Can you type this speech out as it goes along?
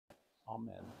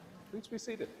Amen. Please be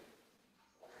seated.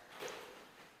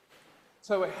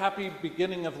 So a happy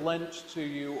beginning of Lent to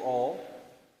you all.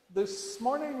 This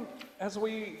morning, as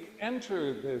we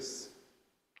enter this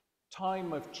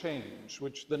time of change,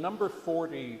 which the number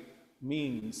 40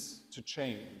 means to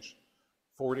change,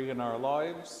 40 in our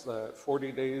lives,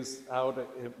 40 days out of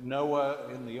Noah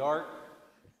in the ark,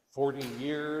 40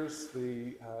 years,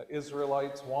 the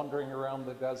Israelites wandering around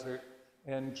the desert,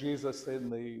 and Jesus in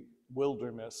the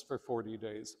wilderness for 40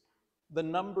 days. The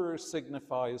number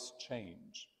signifies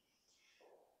change.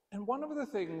 And one of the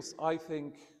things I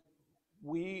think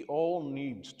we all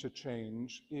need to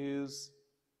change is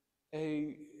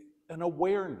an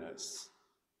awareness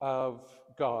of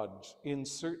God in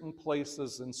certain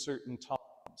places and certain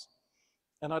times.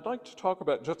 And I'd like to talk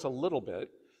about just a little bit.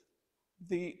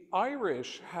 The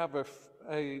Irish have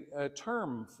a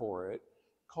term for it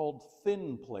called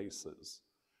thin places,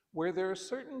 where there are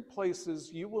certain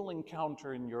places you will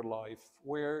encounter in your life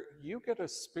where you get a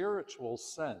spiritual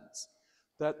sense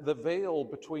that the veil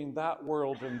between that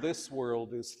world and this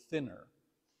world is thinner.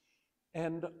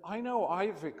 And I know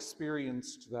I've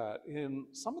experienced that in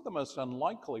some of the most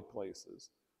unlikely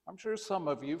places. I'm sure some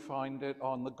of you find it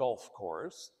on the golf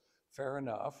course. Fair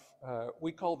enough.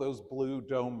 We call those blue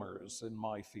domers in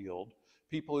my field.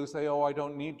 People who say, oh, I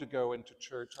don't need to go into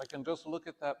church. I can just look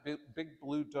at that big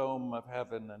blue dome of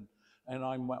heaven and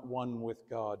I'm one with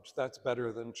God. That's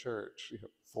better than church.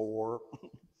 For.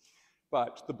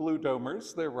 But the blue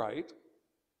domers, they're right.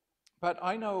 But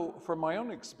I know from my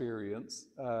own experience,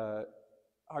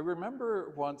 I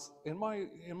remember once in my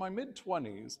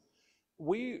mid-20s,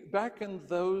 back in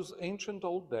those ancient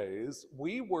old days,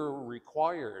 we were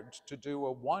required to do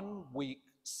a 1-week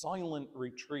silent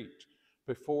retreat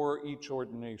before each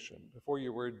ordination, before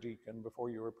you were a deacon,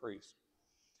 before you were a priest.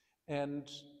 And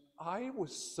I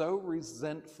was so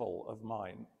resentful of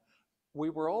mine.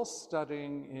 We were all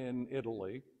studying in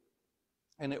Italy,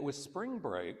 and it was spring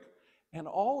break, and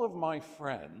all of my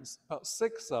friends, about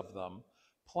 6 of them,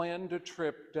 planned a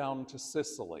trip down to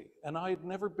Sicily. And I had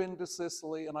never been to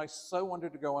Sicily, and I so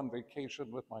wanted to go on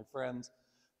vacation with my friends.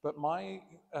 But my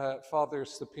father's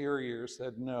superior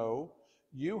said, no,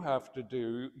 you have to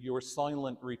do your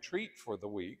silent retreat for the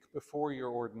week before your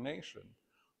ordination.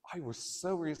 I was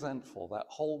so resentful that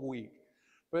whole week.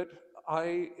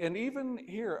 And even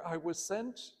here, I was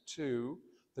sent to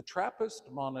the Trappist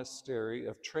monastery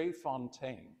of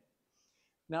Trefontaine.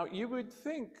 Now, you would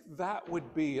think that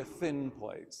would be a thin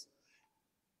place.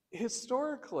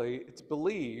 Historically, it's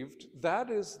believed that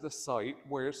is the site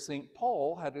where St.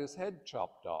 Paul had his head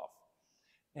chopped off.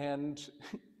 And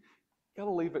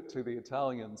gotta leave it to the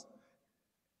Italians.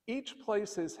 Each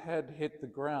place his head hit the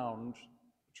ground,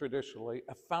 traditionally,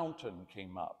 a fountain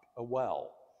came up, a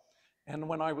well. And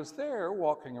when I was there,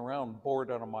 walking around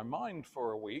bored out of my mind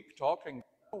for a week, talking to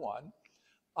no one,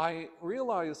 I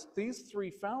realized these 3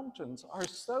 fountains are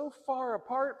so far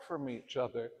apart from each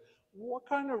other. What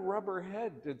kind of rubber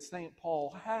head did St.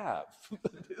 Paul have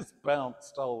that is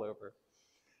bounced all over?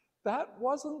 That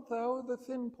wasn't, though, the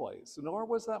thin place, nor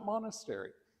was that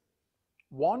monastery.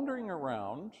 Wandering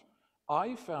around,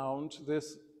 I found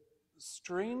this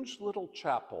strange little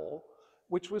chapel,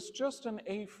 which was just an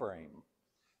A-frame.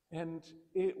 And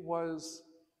it was,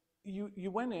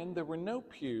 you went in, there were no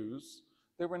pews,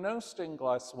 there were no stained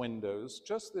glass windows,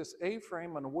 just this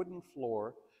A-frame on a wooden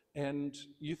floor, and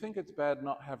you think it's bad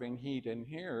not having heat in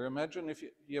here. Imagine if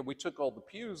we took all the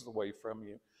pews away from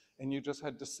you, and you just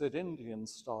had to sit Indian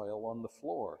style on the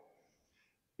floor.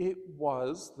 It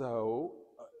was, though,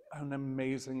 an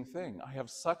amazing thing. I have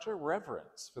such a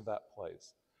reverence for that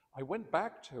place. I went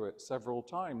back to it several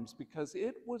times because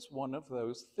it was one of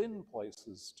those thin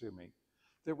places to me.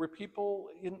 There were people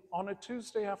on a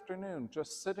Tuesday afternoon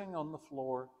just sitting on the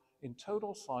floor in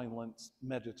total silence,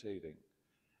 meditating.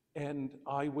 And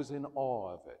I was in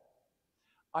awe of it.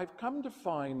 I've come to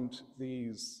find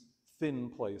these thin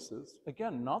places,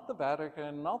 again, not the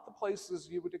Vatican, not the places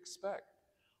you would expect.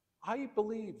 I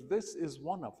believe this is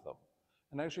one of them.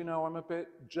 And as you know, I'm a bit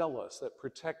jealous at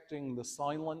protecting the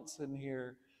silence in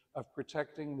here, of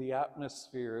protecting the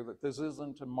atmosphere, that this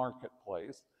isn't a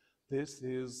marketplace. This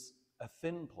is a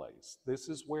thin place. This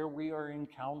is where we are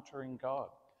encountering God.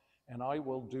 And I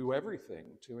will do everything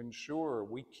to ensure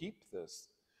we keep this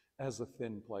as a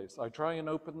thin place. I try and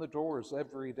open the doors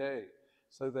every day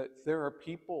so that there are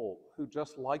people who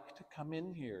just like to come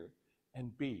in here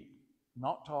and be,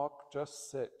 not talk, just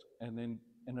sit and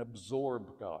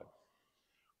absorb God.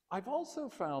 I've also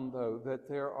found, though, that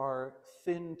there are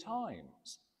thin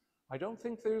times. I don't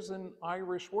think there's an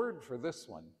Irish word for this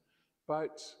one,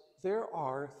 but there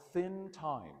are thin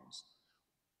times.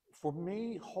 For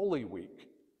me, Holy Week,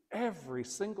 every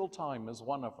single time is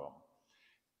one of them.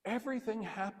 Everything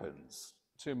happens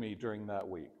to me during that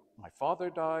week. My father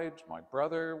died, my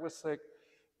brother was sick,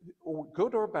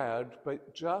 good or bad,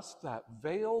 but just that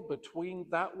veil between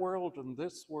that world and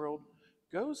this world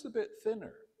goes a bit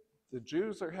thinner. The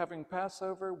Jews are having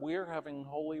Passover, we're having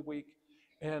Holy Week,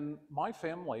 and my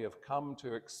family have come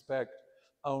to expect,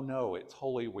 oh no, it's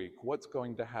Holy Week, what's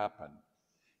going to happen?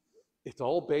 It's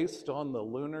all based on the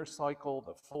lunar cycle,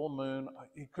 the full moon.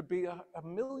 It could be a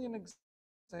million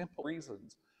example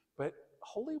reasons, but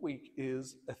Holy Week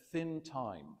is a thin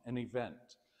time, an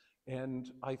event. And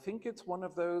I think it's one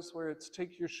of those where it's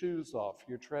take your shoes off,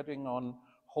 you're treading on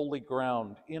holy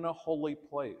ground, in a holy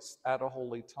place, at a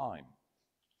holy time.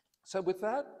 So with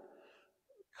that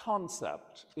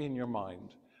concept in your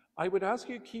mind, I would ask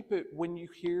you to keep it when you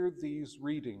hear these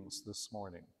readings this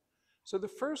morning. So the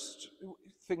first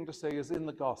thing to say is in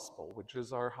the gospel, which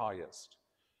is our highest.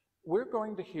 We're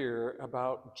going to hear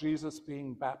about Jesus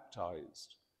being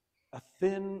baptized, a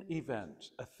thin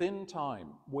event, a thin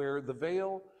time where the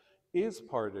veil is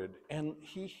parted and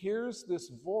he hears this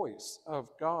voice of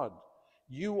God.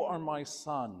 You are my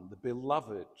son, the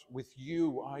beloved. With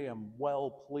you I am well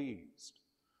pleased.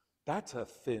 That's a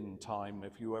thin time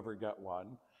if you ever get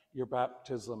one, your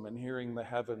baptism and hearing the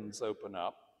heavens open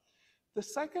up. The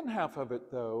second half of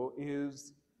it, though,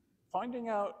 is finding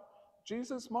out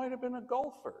Jesus might have been a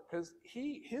golfer, because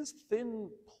his thin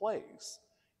place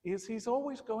is he's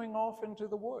always going off into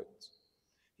the woods.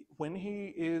 When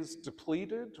he is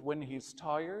depleted, when he's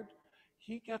tired,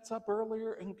 he gets up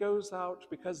earlier and goes out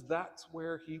because that's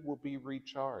where he will be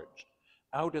recharged,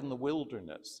 out in the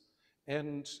wilderness.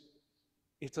 And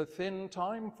it's a thin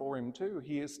time for him too.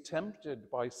 He is tempted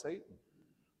by Satan.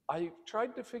 I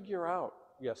tried to figure out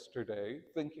yesterday,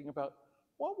 thinking about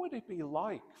what would it be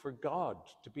like for God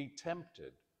to be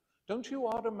tempted? Don't you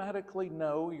automatically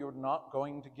know you're not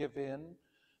going to give in,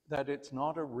 that it's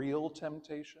not a real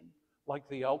temptation? Like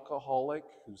the alcoholic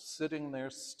who's sitting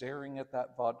there staring at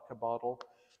that vodka bottle,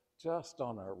 just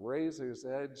on a razor's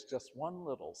edge, just one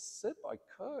little sip, I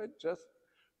could,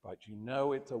 but you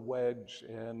know it's a wedge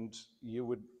and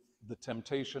the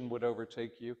temptation would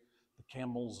overtake you. The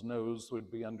camel's nose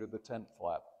would be under the tent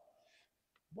flap.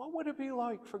 What would it be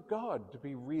like for God to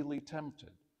be really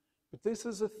tempted? But this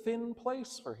is a thin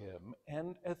place for him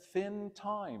and a thin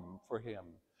time for him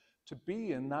to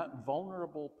be in that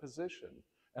vulnerable position.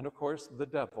 And of course, the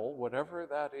devil, whatever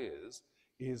that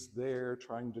is there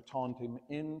trying to taunt him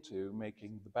into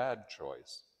making the bad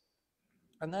choice.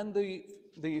 And then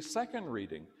the second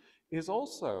reading is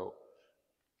also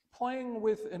playing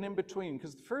with an in-between,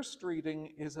 because the first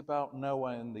reading is about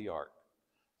Noah and the ark.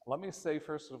 Let me say,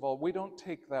 first of all, we don't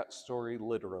take that story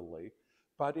literally,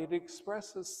 but it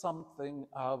expresses something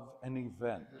of an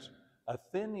event, a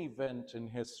thin event in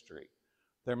history.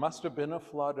 There must have been a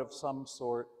flood of some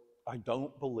sort. I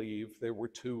don't believe there were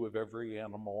two of every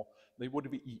animal. They would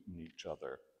have eaten each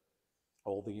other,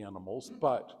 all the animals.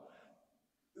 But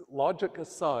logic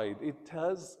aside, it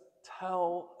does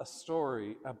tell a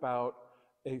story about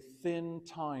a thin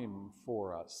time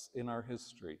for us in our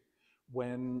history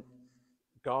when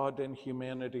God and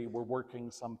humanity were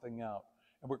working something out.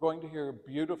 And we're going to hear a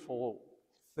beautiful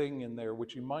thing in there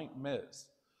which you might miss,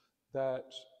 that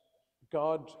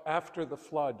God, after the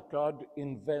flood, God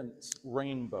invents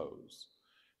rainbows.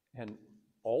 And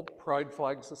all pride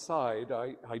flags aside,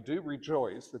 I do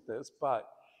rejoice at this, but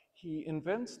he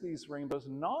invents these rainbows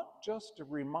not just to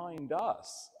remind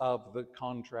us of the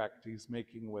contract he's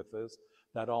making with us,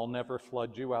 that I'll never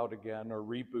flood you out again or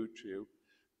reboot you,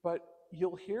 but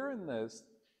you'll hear in this,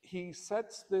 he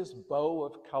sets this bow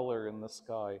of color in the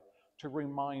sky to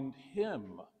remind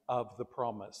him of the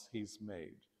promise he's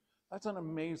made. That's an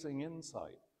amazing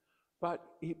insight. But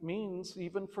it means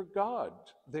even for God,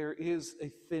 there is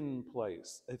a thin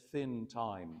place, a thin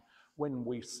time when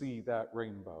we see that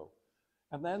rainbow.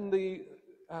 And then the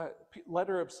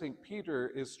letter of St.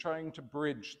 Peter is trying to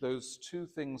bridge those two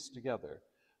things together,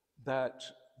 that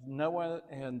Noah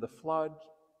and the flood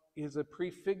is a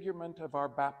prefigurement of our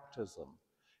baptism.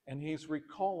 And he's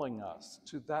recalling us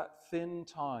to that thin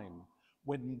time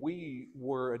when we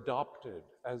were adopted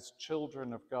as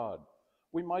children of God.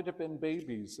 We might have been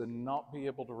babies and not be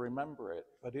able to remember it,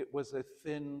 but it was a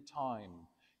thin time,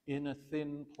 in a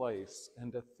thin place,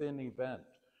 and a thin event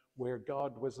where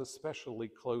God was especially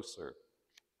closer.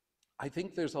 I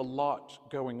think there's a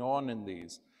lot going on in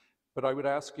these, but I would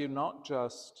ask you not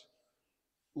just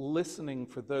listening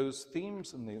for those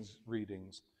themes in these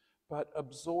readings, but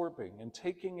absorbing and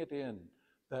taking it in,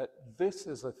 that this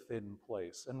is a thin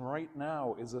place, and right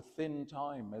now is a thin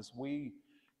time as we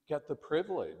get the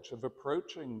privilege of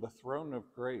approaching the throne of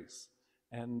grace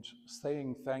and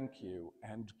saying thank you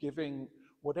and giving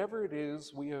whatever it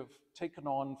is we have taken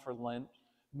on for Lent,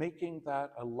 making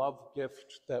that a love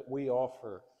gift that we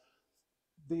offer.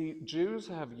 The Jews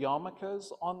have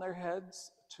yarmulkes on their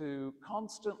heads to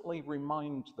constantly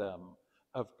remind them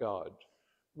of God.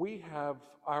 We have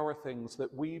our things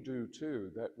that we do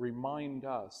too that remind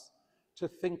us to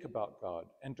think about God.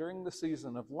 And during the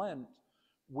season of Lent,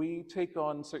 we take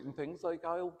on certain things like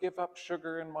I'll give up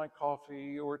sugar in my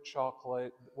coffee or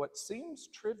chocolate, what seems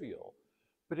trivial,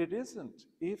 but it isn't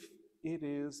if it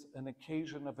is an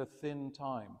occasion of a thin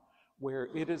time where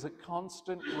it is a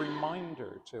constant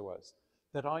reminder to us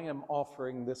that I am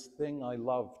offering this thing I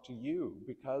love to you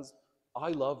because I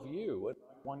love you and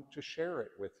I want to share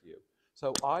it with you.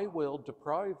 So I will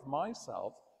deprive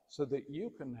myself so that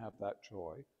you can have that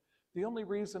joy. The only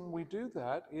reason we do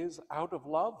that is out of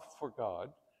love for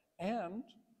God and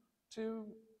to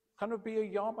kind of be a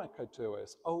yarmulke to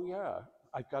us. Oh yeah,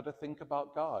 I've got to think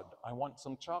about God. I want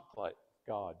some chocolate,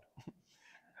 God.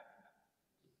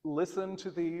 Listen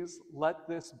to these. Let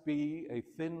this be a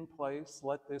thin place.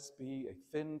 Let this be a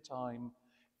thin time.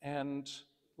 And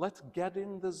let's get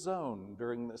in the zone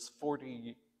during this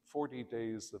 40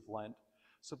 days of Lent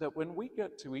so that when we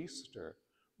get to Easter,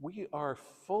 we are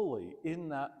fully in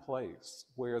that place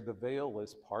where the veil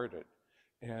is parted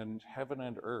and heaven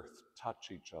and earth touch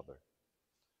each other.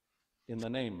 In the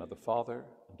name of the Father,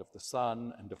 and of the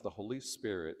Son, and of the Holy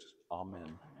Spirit, amen.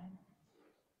 Amen.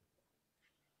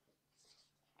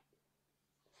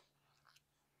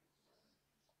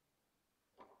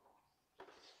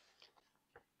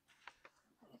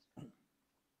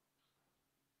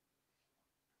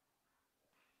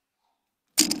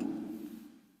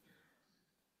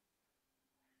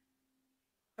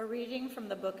 A reading from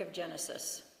the book of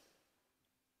Genesis.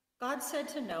 God said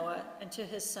to Noah and to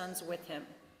his sons with him,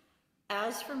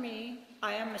 "As for me,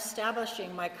 I am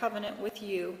establishing my covenant with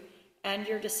you and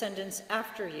your descendants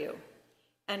after you,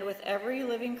 and with every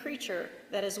living creature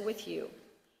that is with you,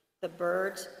 the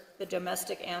birds, the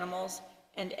domestic animals,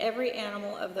 and every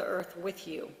animal of the earth with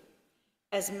you,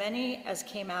 as many as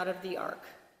came out of the ark.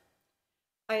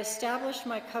 I establish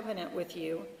my covenant with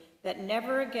you that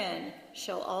never again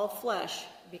shall all flesh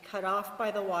be cut off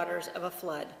by the waters of a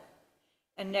flood,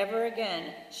 and never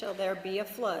again shall there be a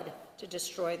flood to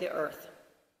destroy the earth."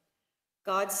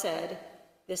 God said,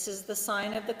 "This is the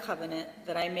sign of the covenant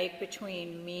that I make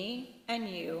between me and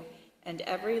you and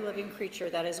every living creature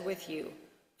that is with you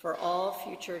for all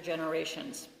future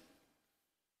generations.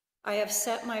 I have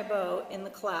set my bow in the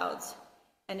clouds,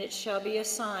 and it shall be a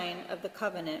sign of the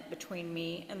covenant between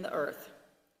me and the earth.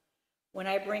 When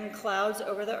I bring clouds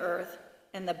over the earth,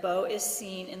 and the bow is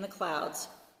seen in the clouds,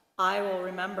 I will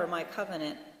remember my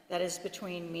covenant that is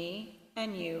between me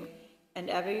and you and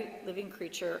every living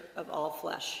creature of all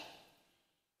flesh.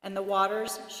 And the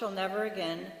waters shall never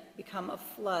again become a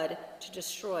flood to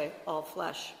destroy all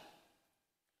flesh.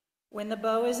 When the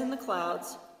bow is in the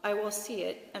clouds, I will see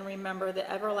it and remember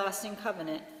the everlasting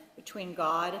covenant between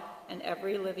God and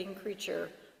every living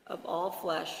creature of all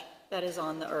flesh that is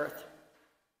on the earth."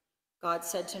 God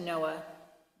said to Noah,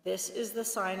 "This is the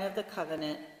sign of the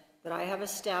covenant that I have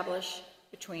established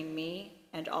between me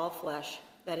and all flesh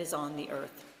that is on the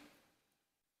earth."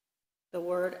 The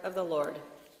word of the Lord.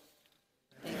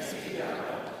 Thanks be to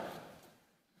God.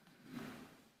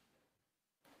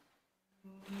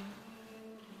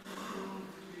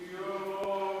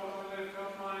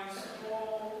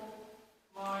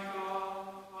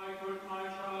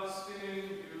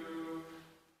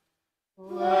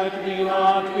 Let me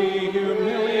not be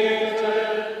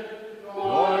humiliated,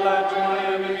 nor let my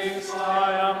enemies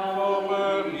triumph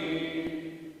over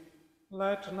me.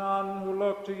 Let none who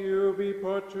look to you be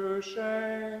put to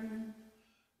shame.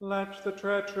 Let the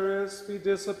treacherous be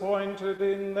disappointed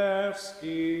in their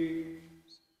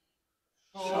schemes.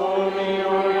 Show me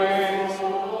your ways, O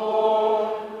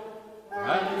Lord,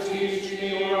 and teach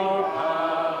me your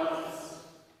paths.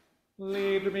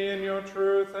 Lead me in your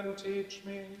truth and teach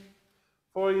me.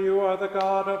 For you are the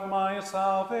God of my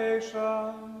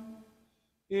salvation.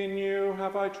 In you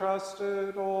have I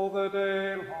trusted all the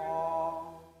day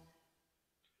long.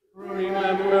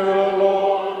 Remember, O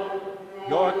Lord,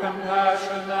 your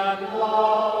compassion and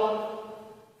love,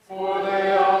 for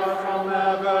they are from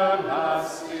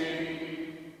everlasting.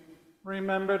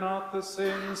 Remember not the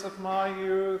sins of my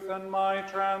youth and my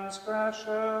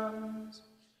transgressions.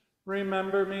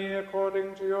 Remember me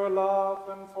according to your love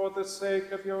and for the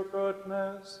sake of your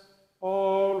goodness,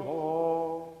 O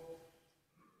Lord.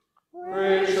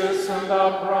 Gracious and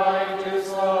upright is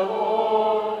the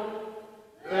Lord,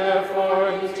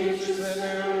 therefore he teaches the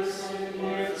new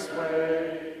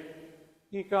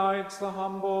He guides the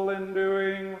humble in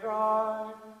doing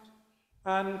right,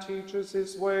 and teaches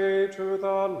his way to the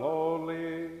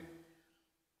lowly.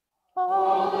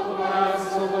 All the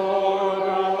commands of the Lord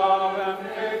are love and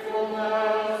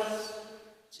faithfulness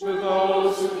to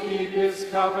those who keep his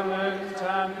covenant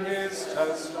and his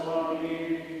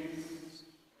testimonies.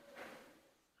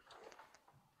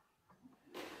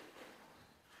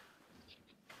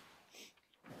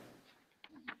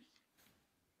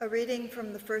 A reading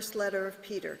from the first letter of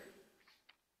Peter.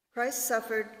 Christ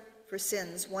suffered for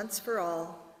sins once for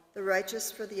all, the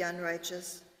righteous for the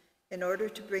unrighteous, in order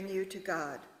to bring you to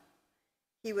God.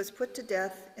 He was put to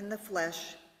death in the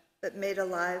flesh, but made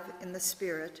alive in the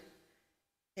Spirit,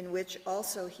 in which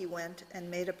also he went and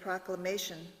made a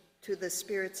proclamation to the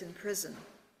spirits in prison,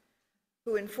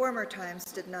 who in former times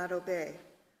did not obey,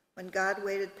 when God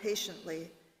waited patiently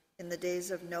in the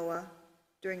days of Noah,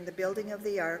 during the building of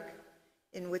the ark,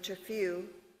 in which a few,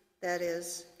 that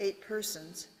is, 8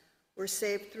 persons, were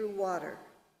saved through water.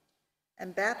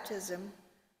 And baptism,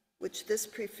 which this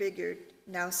prefigured,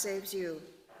 now saves you,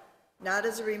 not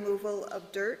as a removal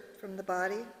of dirt from the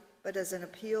body, but as an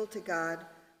appeal to God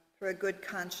for a good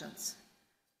conscience,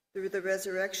 through the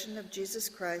resurrection of Jesus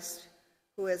Christ,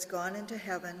 who has gone into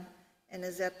heaven and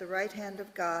is at the right hand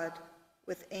of God,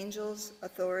 with angels,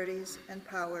 authorities, and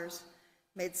powers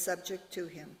made subject to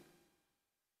him.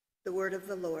 The word of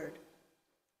the Lord.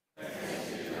 Thanks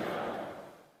be to God.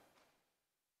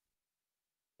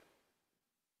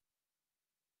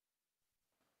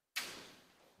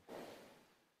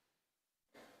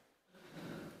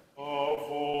 A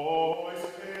voice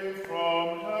came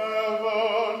from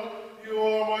heaven, "You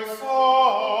are my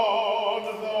Son,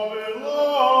 the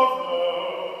beloved.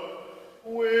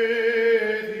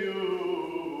 With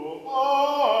you I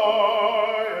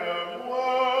am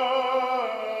well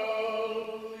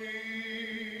pleased."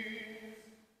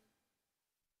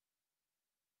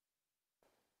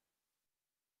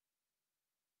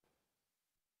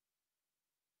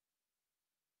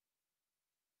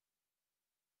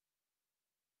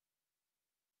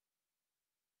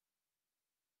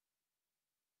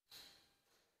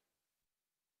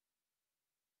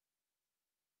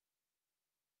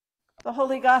 The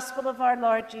Holy Gospel of our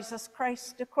Lord Jesus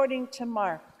Christ according to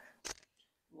Mark.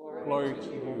 Glory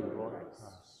to you, Lord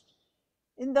Christ.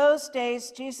 In those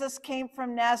days, Jesus came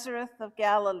from Nazareth of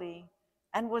Galilee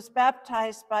and was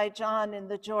baptized by John in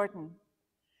the Jordan.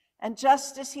 And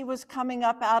just as he was coming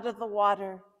up out of the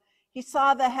water, he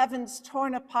saw the heavens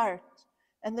torn apart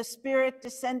and the Spirit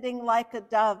descending like a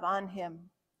dove on him.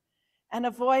 And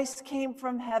a voice came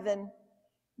from heaven,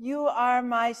 "You are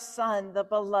my Son, the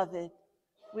beloved.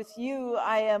 With you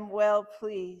I am well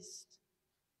pleased."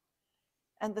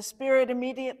 And the Spirit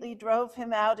immediately drove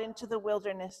him out into the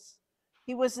wilderness.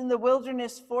 He was in the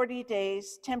wilderness 40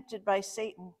 days, tempted by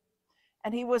Satan,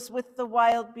 and he was with the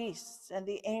wild beasts, and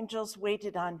the angels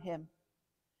waited on him.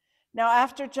 Now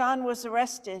after John was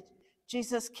arrested,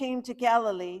 Jesus came to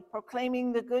Galilee,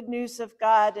 proclaiming the good news of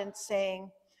God and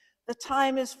saying, "The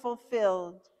time is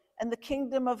fulfilled, and the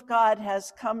kingdom of God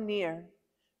has come near.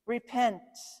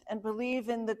 Repent and believe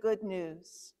in the good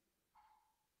news."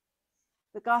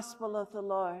 The Gospel of the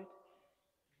Lord.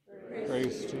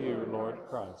 Praise to you, Lord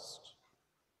Christ.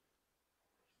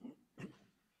 The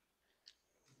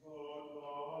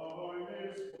time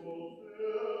is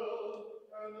fulfilled,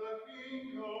 and the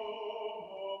kingdom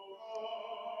of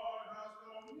God has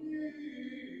come near.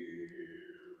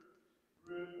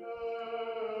 Repent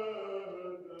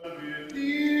and believe in the good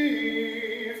news.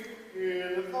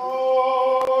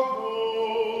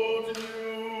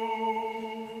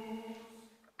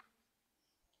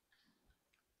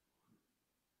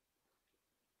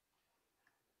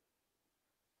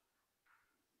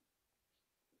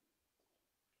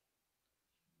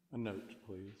 A note,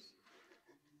 please.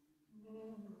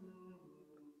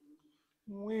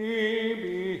 We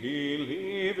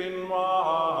believe in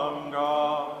one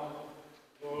God,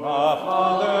 the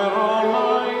Father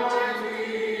Almighty,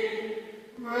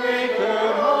 maker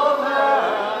of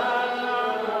heaven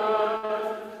and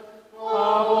earth, of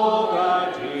all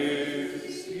that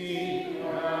is seen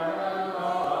and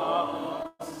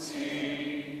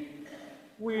unseen.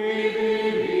 We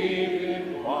believe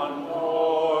in one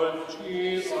Lord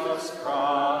Jesus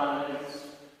Christ,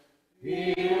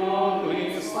 the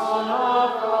only Son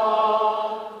of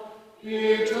God,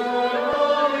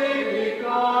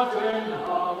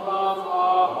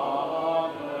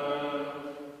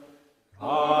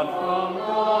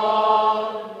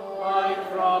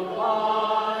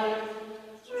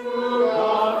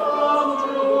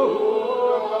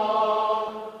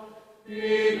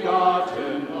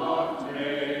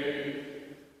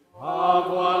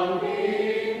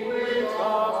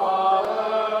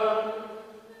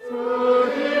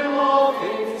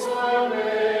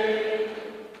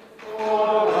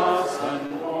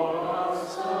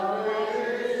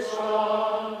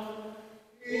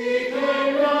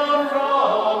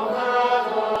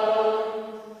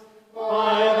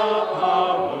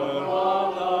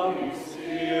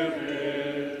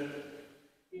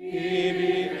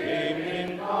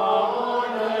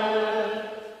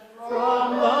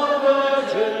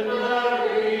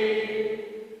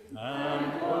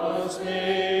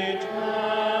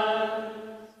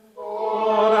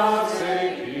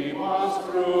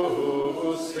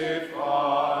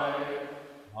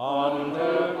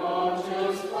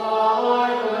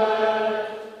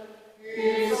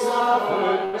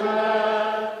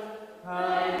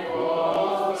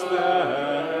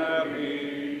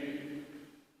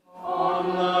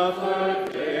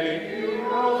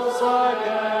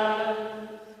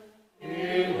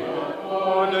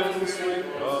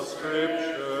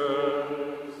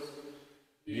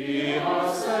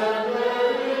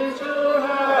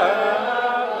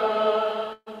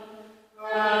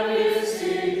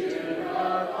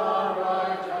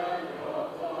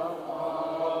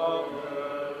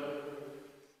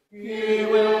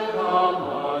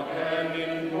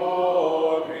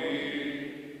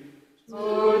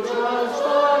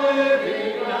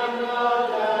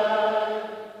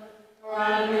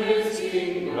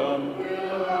 kingdom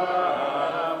will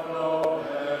have no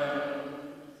end.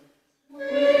 We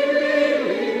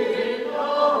believe in the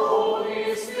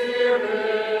Holy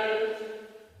Spirit,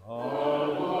 the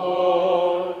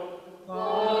Lord,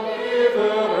 the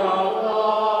giver of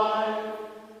life,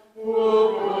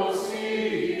 who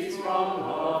proceeds from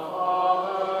the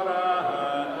Father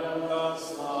and the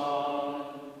Son.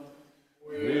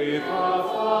 With the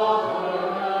Father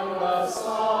and the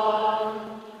Son,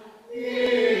 he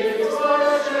is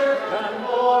worshipped and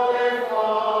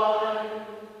glorified.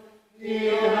 He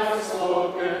has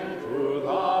spoken through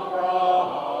the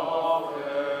prophets.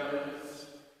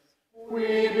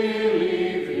 We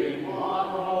believe in one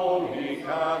holy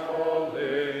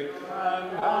Catholic and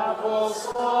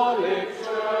Apostolic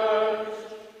Church.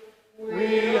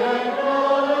 We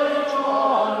acknowledge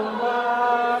one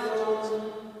baptism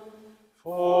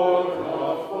for the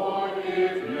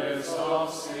forgiveness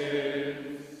of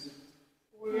sins.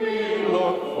 We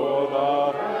look for the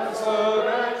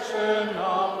resurrection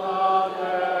of the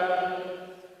dead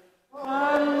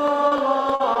and the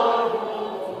love of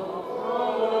the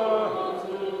world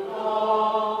to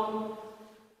come.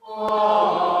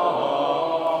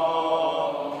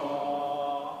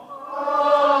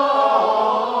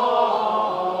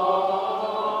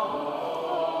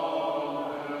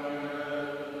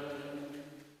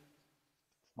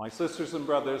 My sisters and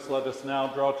brothers, let us now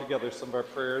draw together some of our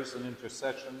prayers and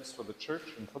intercessions for the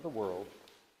Church and for the world.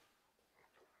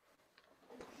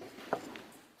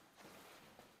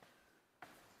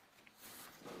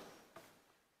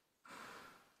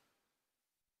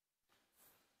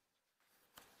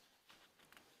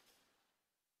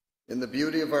 In the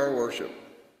beauty of our worship,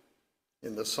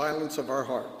 in the silence of our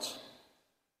hearts,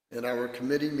 in our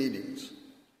committee meetings,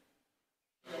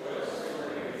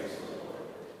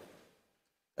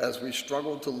 as we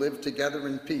struggle to live together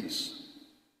in peace,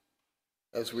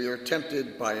 as we are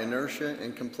tempted by inertia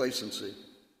and complacency,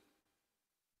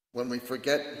 when we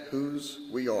forget whose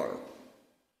we are.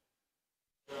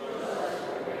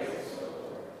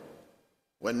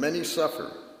 When many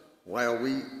suffer while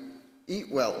we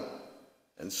eat well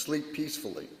and sleep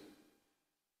peacefully,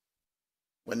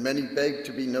 when many beg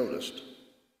to be noticed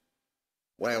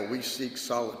while we seek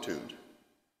solitude,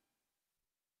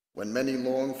 when many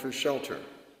long for shelter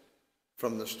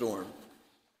from the storm.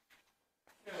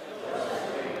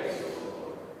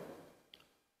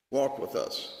 Walk with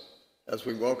us as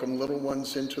we welcome little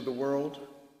ones into the world.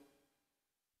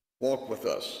 Walk with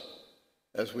us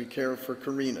as we care for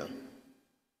Karina,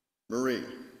 Marie,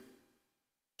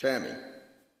 Tammy,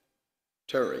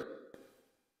 Terry,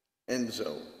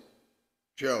 Enzo,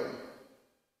 Joe,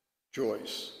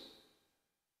 Joyce,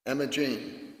 Emma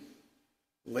Jean,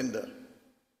 Linda,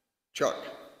 Chuck,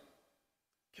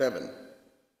 Kevin,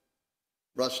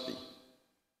 Rusty,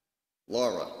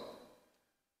 Laura,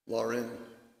 Lauren,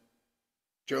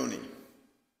 Joni,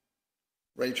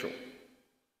 Rachel,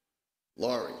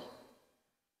 Laurie,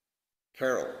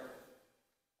 Carol,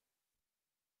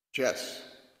 Jess,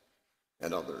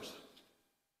 and others,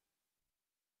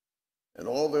 and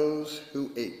all those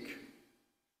who ache.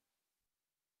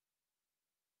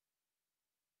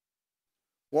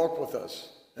 Walk with us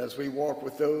as we walk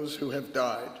with those who have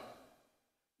died,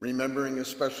 remembering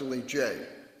especially Jay,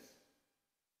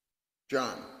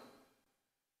 John,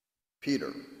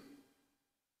 Peter,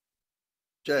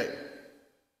 Jay,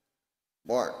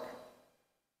 Mark,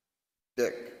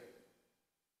 Dick,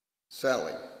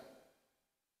 Sally,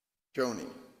 Joni,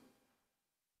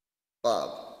 Bob,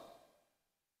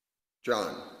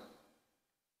 John,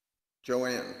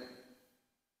 Joanne,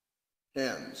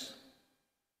 Hans,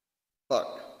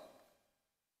 Buck,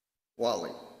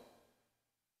 Wally,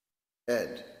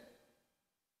 Ed,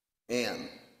 Ann,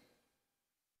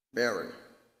 Mary,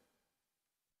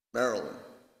 Marilyn,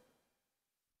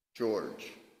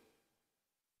 George,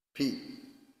 Pete,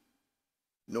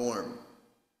 Norm,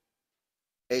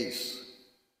 Ace,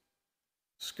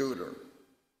 Scooter,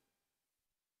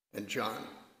 and John,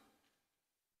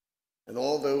 and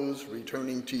all those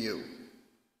returning to you.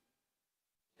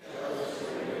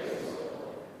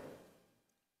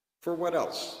 For what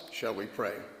else shall we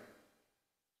pray?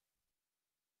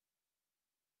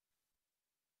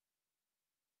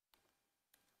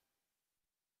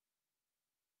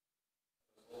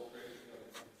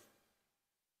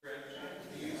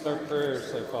 These are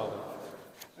prayers, O Father,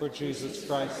 for Jesus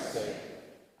Christ's sake,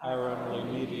 our only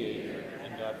mediator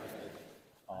and advocate.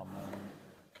 Amen.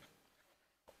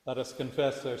 Let us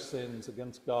confess our sins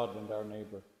against God and our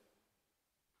neighbor.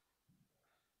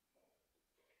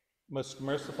 Most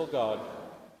merciful God,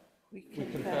 we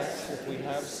confess that we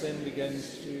have sinned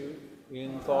against you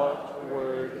in thought,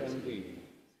 word, and deed,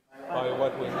 by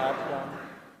what we have done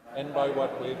and by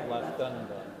what we've left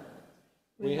undone.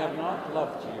 We have not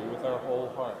loved you with our whole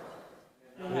heart.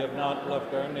 We have not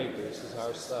loved our neighbors as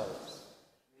ourselves.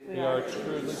 We are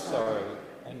truly sorry,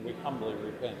 and we humbly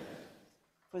repent.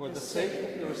 For the sake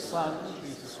of your Son,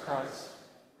 Jesus Christ,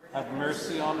 have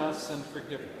mercy on us and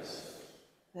forgive us,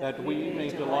 that we may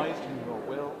delight in your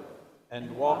will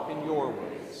and walk in your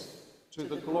ways, to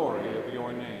the glory of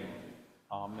your name.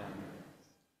 Amen.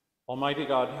 Almighty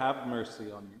God, have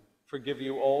mercy on you, forgive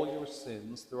you all your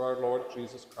sins through our Lord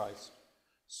Jesus Christ,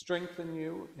 strengthen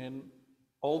you in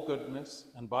all goodness,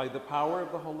 and by the power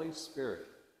of the Holy Spirit,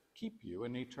 keep you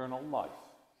in eternal life.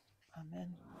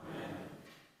 Amen.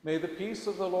 May the peace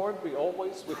of the Lord be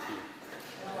always with you.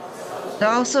 And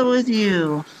also with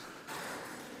you.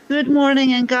 Good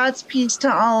morning and God's peace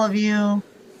to all of you.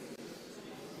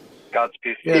 God's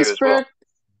peace to you Yes, as well. Brooke.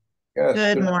 Yes,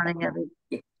 Good morning, everyone.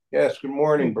 yes, good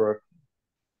morning, Brooke.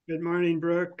 Good morning,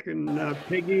 Brooke and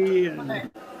Peggy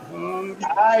and Bob.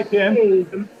 Hi,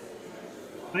 Tim.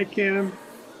 Hi, Kim.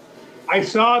 I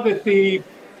saw that the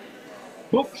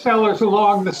booksellers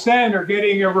along the Seine are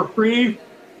getting a reprieve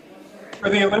for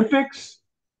the Olympics.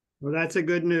 Well, that's a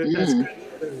good news. That's good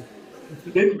news.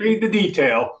 Didn't read the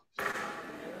detail.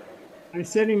 I'm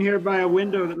sitting here by a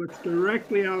window that looks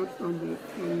directly out on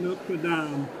Notre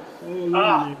Dame. Oh,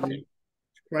 illuminated.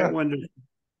 It's quite wonderful.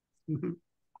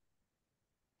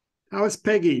 How's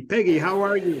Peggy? Peggy, how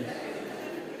are you?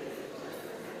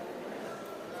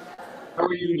 How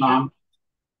are you, Mom?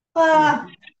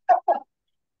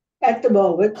 At the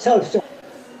moment, so.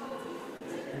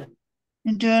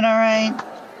 You're doing all right?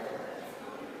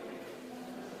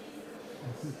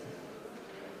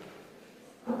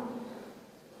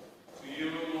 To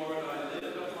you, Lord, I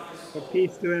lift up my soul.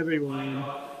 Peace to everyone. I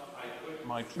put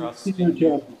my trust in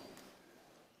you.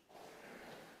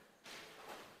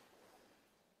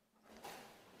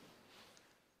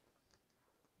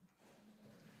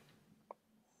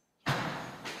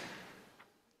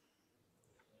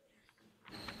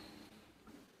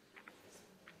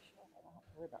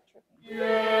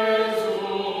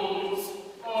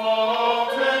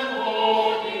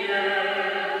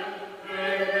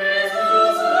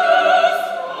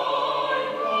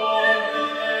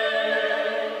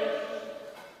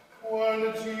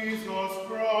 When Jesus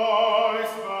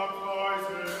Christ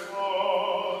baptizes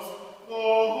us, the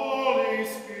Holy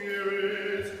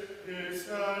Spirit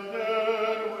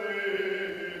descended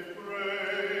with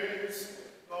grace.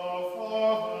 The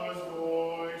Father's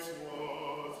voice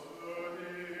was heard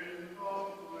in the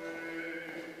place.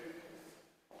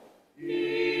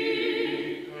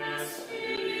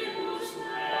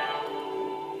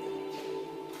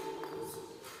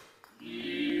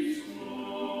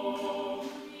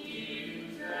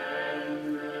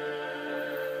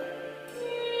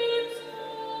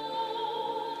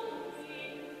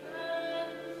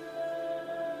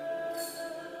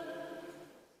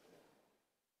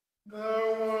 There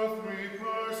were three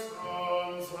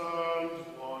persons and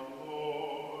one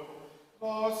Lord.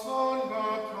 The Son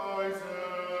baptized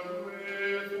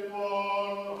with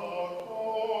one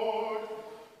accord.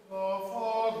 The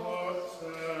Father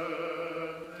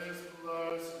sent this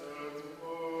blessed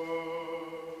word.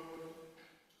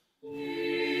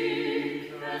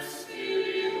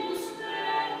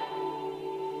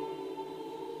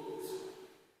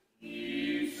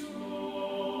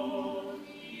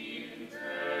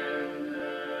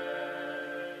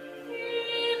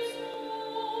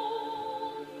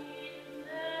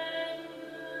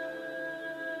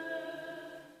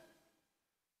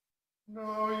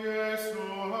 Now, yes, who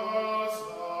hast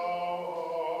thou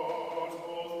art,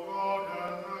 both God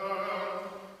and man,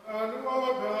 and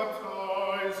were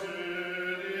baptized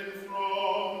in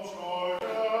from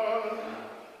Jordan.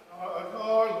 At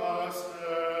our last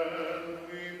end,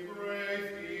 we pray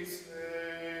thee,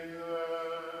 say then.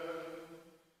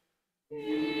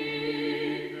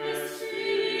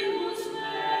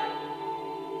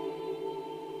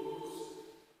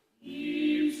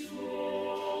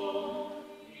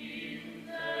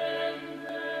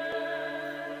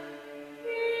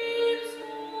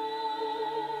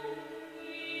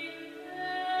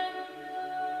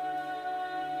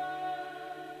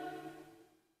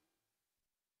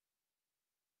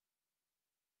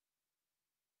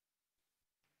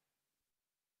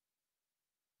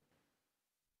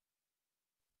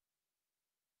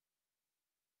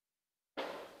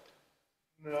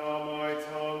 Now my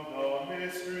tongue the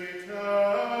mystery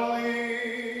telling,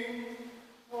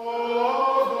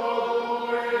 of the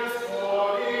glorious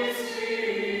body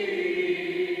seen,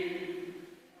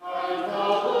 and the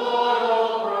blood of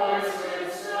Christ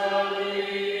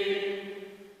excelling,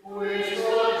 which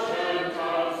the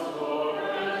Gentiles Lord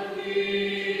and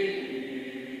King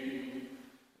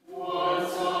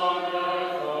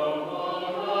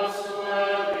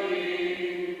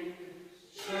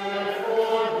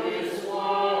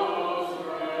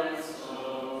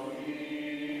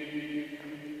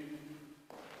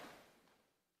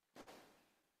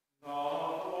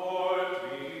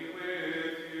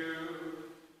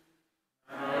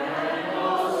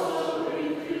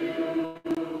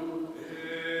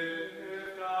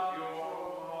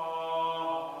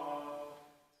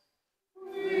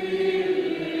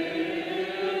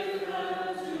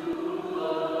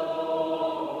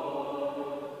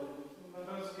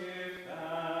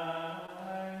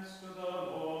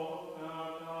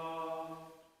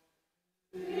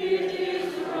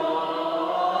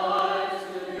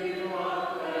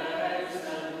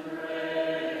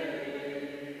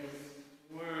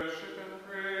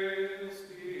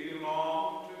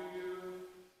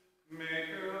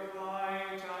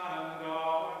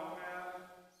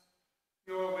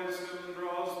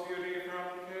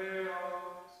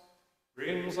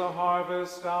brings a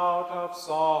harvest out of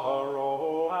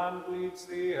sorrow and leads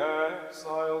the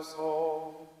exiles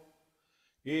home.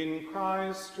 In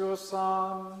Christ your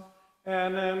Son,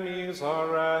 enemies are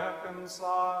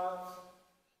reconciled,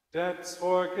 debts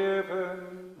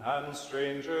forgiven, and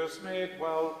strangers made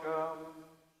welcome.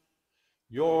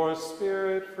 Your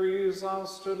Spirit frees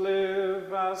us to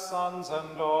live as sons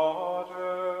and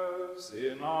daughters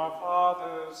in our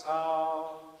Father's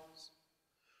house.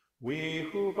 We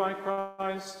who by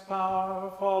Christ's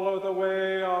power follow the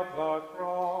way of the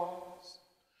cross,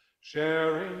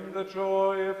 sharing the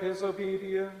joy of his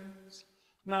obedience,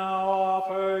 now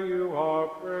offer you our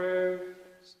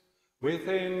praise with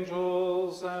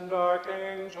angels and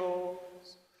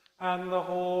archangels and the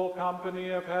whole company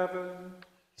of heaven,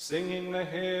 singing the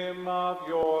hymn of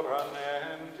your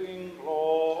unending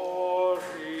glory.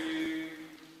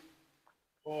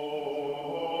 Holy,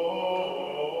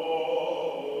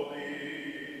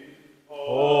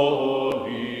 holy,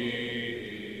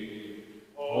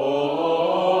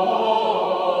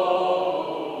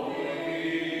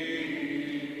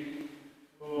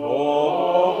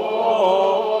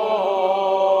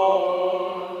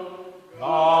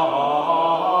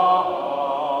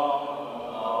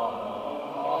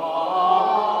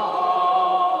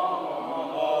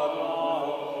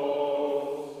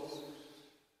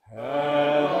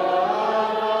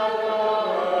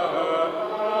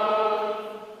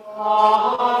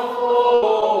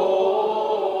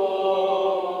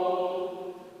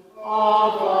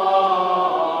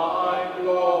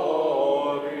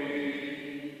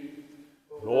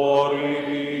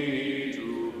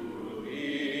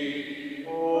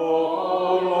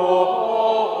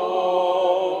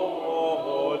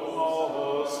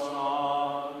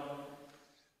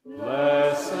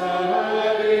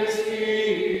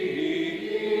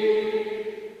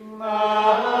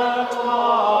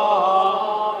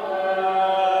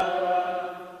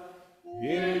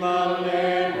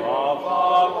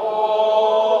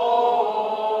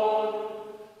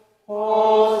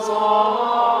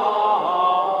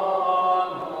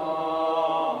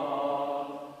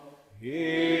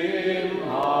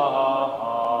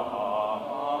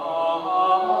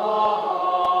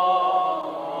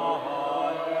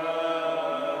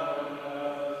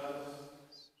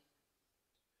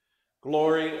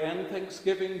 Glory and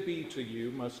thanksgiving be to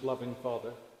you, most loving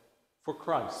Father, for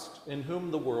Christ, in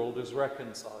whom the world is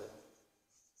reconciled.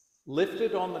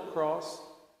 Lifted on the cross,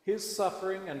 his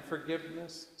suffering and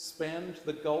forgiveness spanned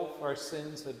the gulf our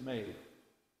sins had made.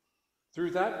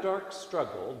 Through that dark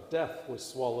struggle, death was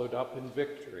swallowed up in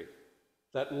victory,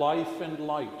 that life and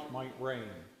light might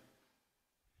reign.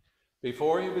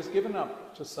 Before he was given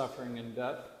up to suffering and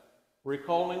death,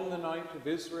 recalling the night of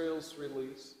Israel's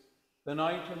release, the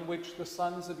night in which the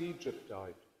sons of Egypt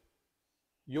died,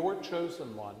 your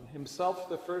chosen one, himself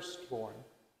the firstborn,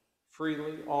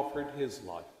 freely offered his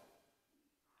life.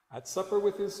 At supper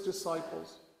with his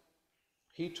disciples,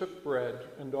 he took bread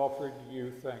and offered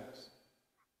you thanks.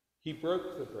 He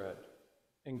broke the bread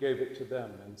and gave it to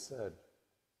them and said,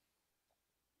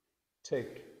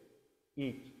 "Take,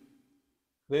 eat.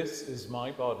 This is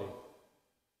my body.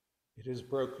 It is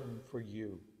broken for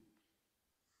you."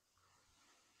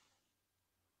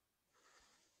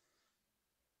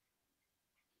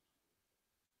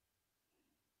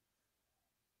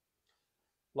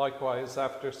 Likewise,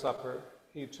 after supper,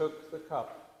 he took the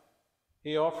cup.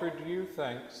 He offered you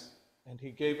thanks, and he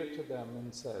gave it to them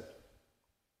and said,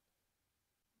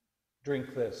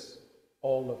 "Drink this,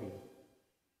 all of you.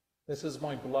 This is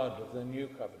my blood of the new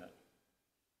covenant.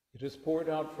 It is poured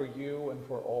out for you and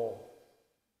for all,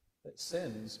 that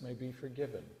sins may be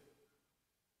forgiven.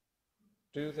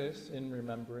 Do this in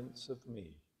remembrance of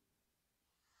me."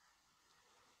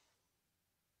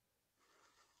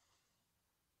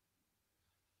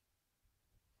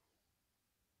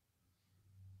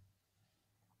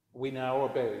 We now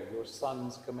obey your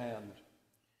Son's command.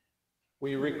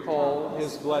 We recall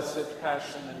his blessed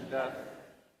passion and death,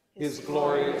 his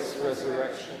glorious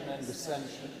resurrection and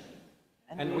ascension,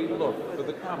 and we look for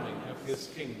the coming of his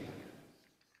kingdom.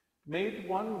 Made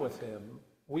one with him,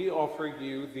 we offer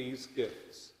you these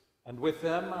gifts, and with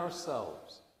them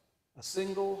ourselves, a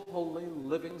single, holy,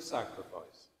 living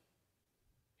sacrifice.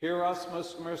 Hear us,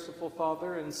 most merciful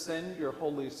Father, and send your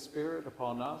Holy Spirit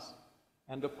upon us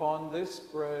and upon this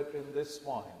bread and this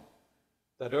wine,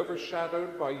 that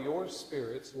overshadowed by your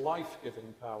Spirit's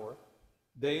life-giving power,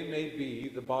 they may be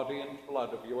the body and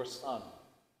blood of your Son,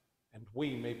 and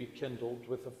we may be kindled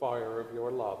with the fire of your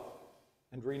love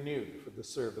and renewed for the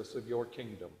service of your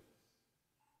kingdom.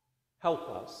 Help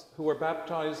us, who are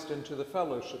baptized into the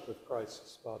fellowship of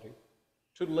Christ's body,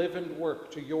 to live and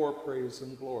work to your praise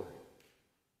and glory.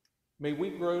 May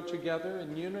we grow together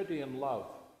in unity and love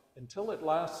until at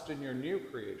last in your new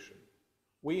creation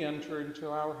we enter into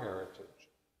our heritage,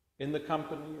 in the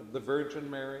company of the Virgin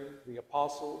Mary, the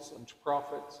apostles and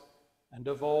prophets, and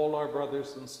of all our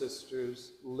brothers and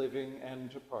sisters, living and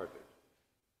departed.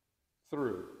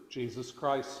 Through Jesus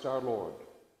Christ our Lord,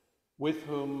 with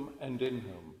whom and in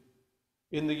whom,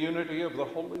 in the unity of the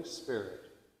Holy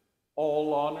Spirit,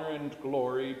 all honor and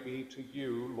glory be to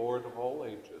you, Lord of all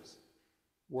ages,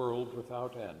 world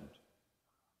without end.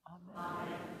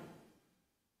 Amen.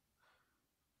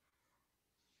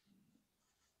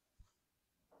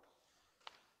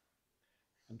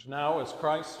 And now, as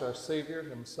Christ our Savior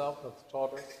himself hath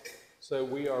taught us, so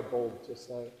we are bold to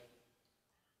say,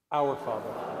 Our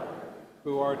Father,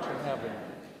 who art in heaven,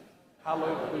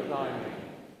 hallowed be thy name.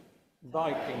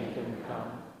 Thy kingdom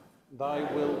come,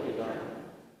 thy will be done,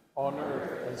 on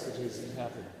earth as it is in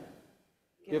heaven.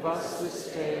 Give us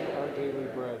this day our daily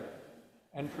bread,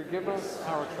 and forgive us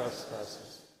our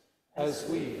trespasses, as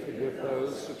we forgive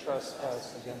those who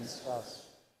trespass against us.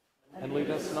 And lead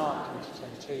us not into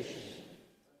temptation,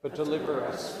 but deliver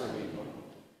us from evil.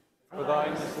 For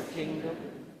thine is the kingdom,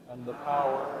 and the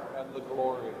power, and the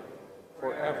glory,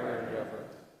 forever and ever.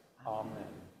 Amen.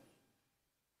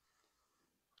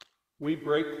 We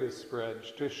break this bread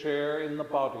to share in the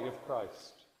body of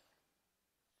Christ.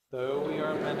 Though we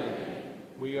are many,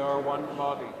 we are one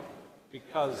body,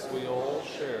 because we all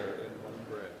share in one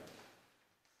bread.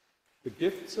 The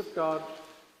gifts of God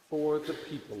for the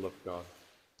people of God.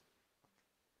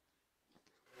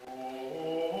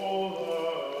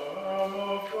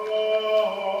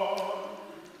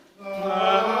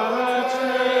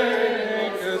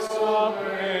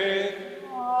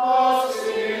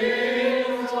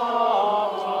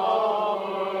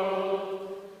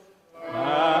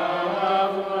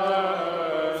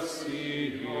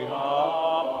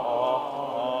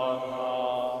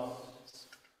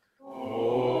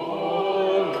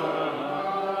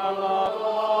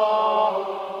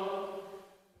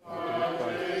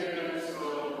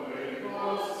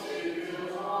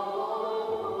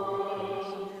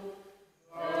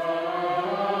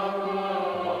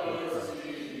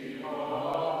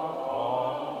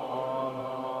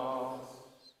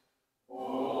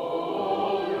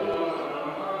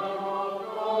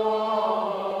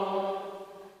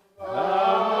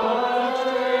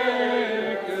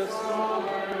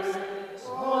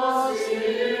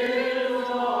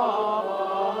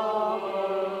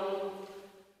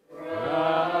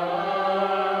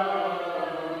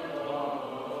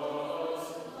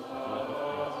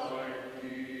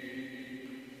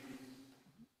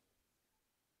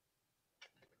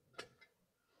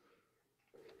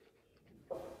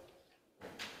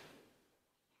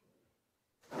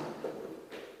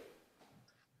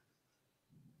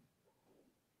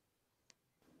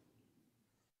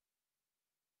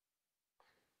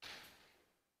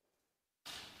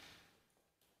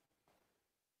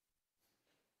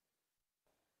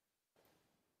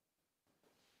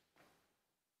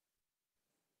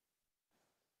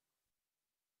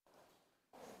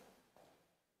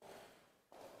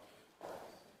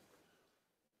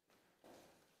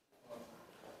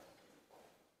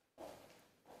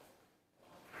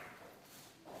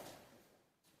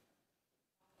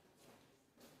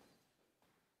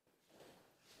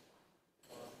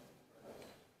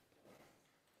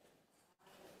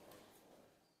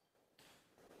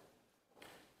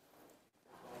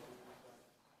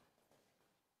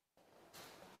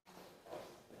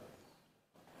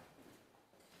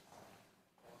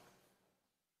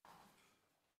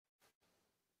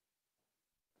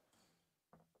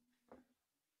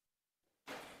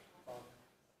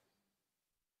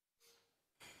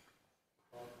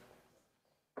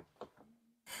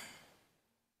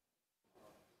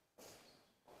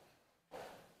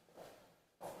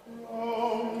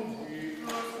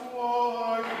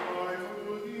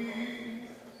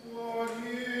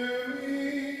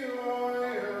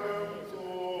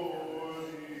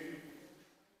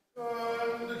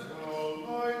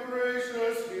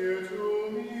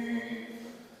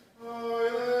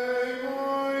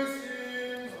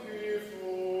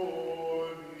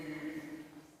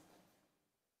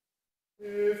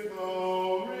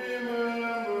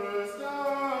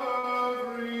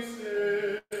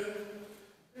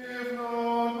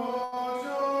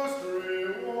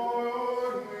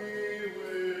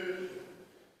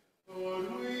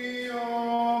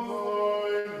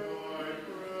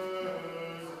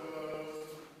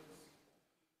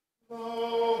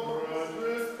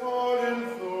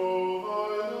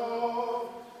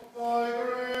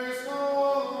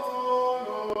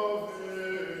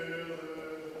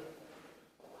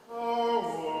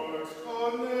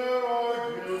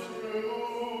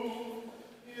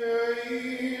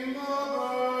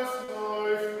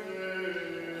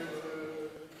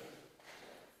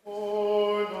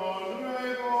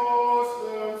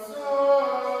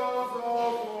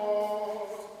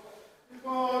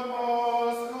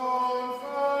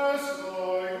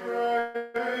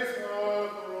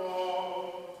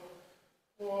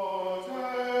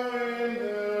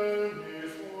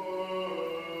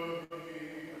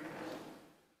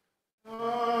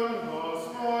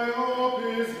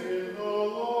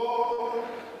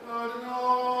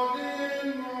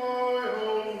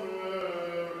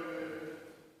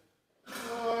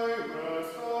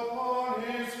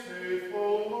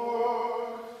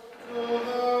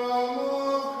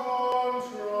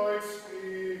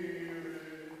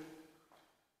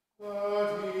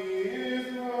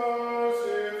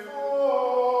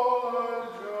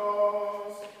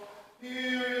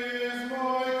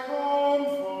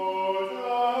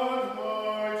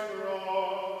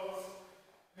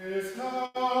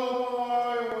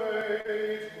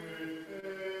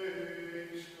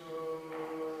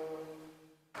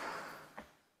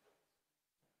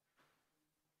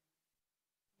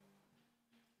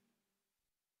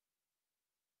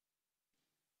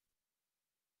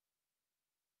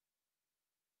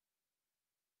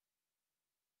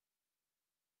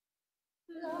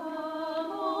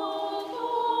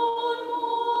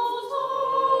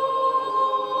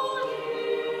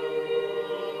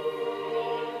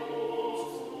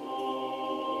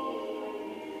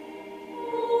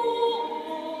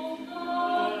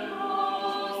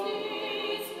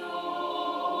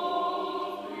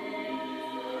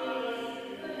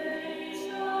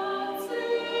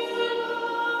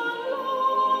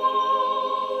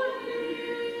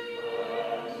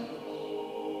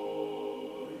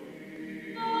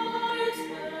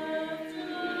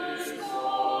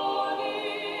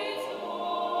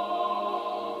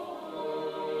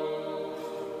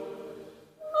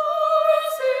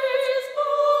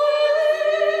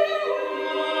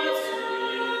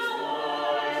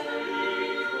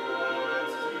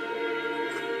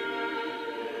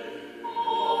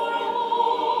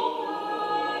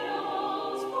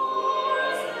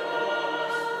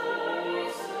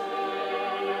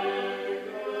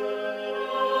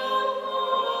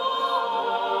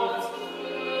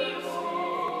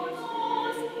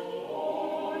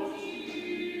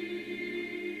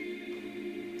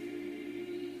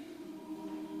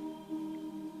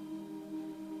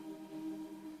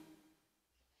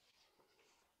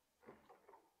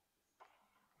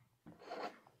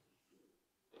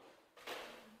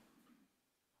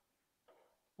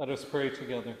 Let us pray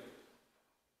together.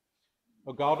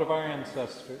 O God of our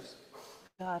ancestors,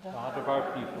 God God of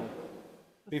our people,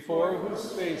 before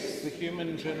whose face the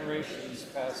human generations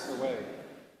pass away,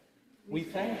 we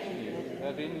thank you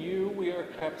that in you we are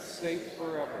kept safe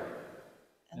forever,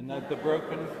 and that the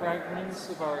broken fragments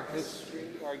of our history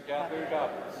are gathered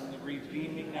up in the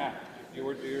redeeming act of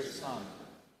your dear Son,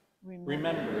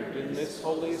 remembered in this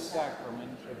holy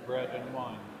sacrament of bread and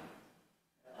wine.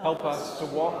 Help us to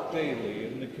walk daily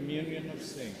in the communion of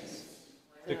saints,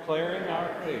 declaring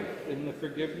our faith in the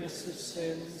forgiveness of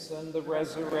sins and the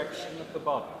resurrection of the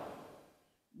body.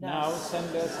 Now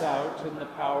send us out in the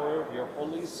power of your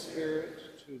Holy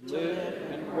Spirit to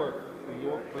live and work for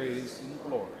your praise and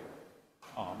glory.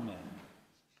 Amen.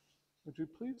 Would you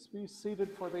please be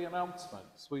seated for the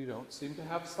announcements? We don't seem to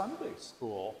have Sunday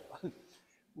school.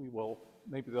 We will,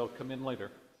 maybe they'll come in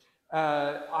later.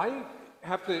 I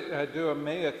have to do a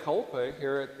mea culpa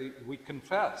here at we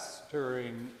confess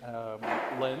during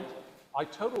Lent. I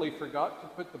totally forgot to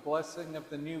put the blessing of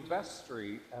the new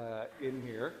vestry in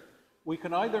here. We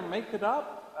can either make it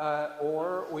up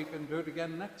or we can do it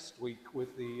again next week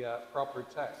with the proper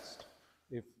text.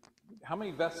 How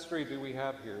many vestry do we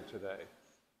have here today?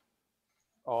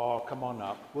 Oh, come on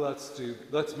up.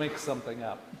 Let's make something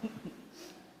up.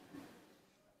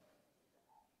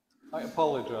 I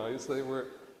apologize.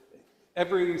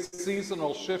 Every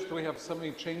seasonal shift, we have so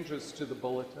many changes to the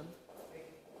bulletin.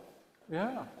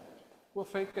 Yeah, we'll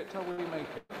fake it till we make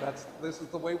it. This is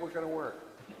the way we're going to work.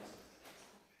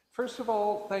 First of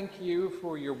all, thank you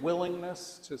for your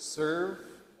willingness to serve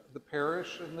the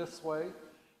parish in this way.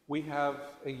 We have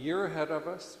a year ahead of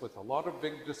us with a lot of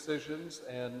big decisions,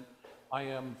 and I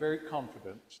am very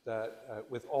confident that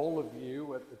with all of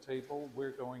you at the table,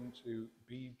 we're going to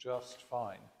be just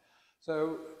fine.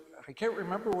 So I can't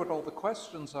remember what all the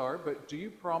questions are, but do you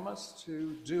promise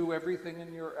to do everything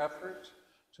in your effort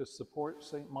to support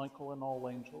St. Michael and all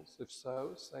angels? If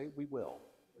so, say we will.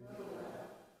 Do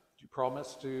you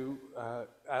promise to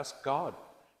ask God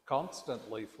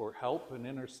constantly for help and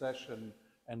intercession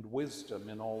and wisdom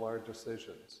in all our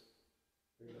decisions?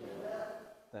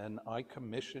 Then I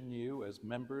commission you as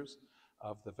members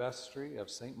of the vestry of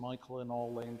St. Michael and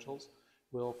all angels.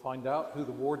 We'll find out who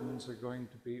the wardens are going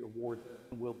to be awarded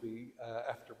will be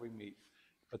after we meet.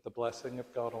 But the blessing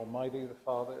of God Almighty, the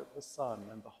Father, the Son,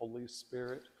 and the Holy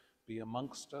Spirit be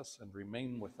amongst us and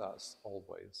remain with us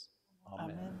always.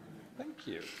 Amen. Amen. Thank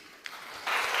you.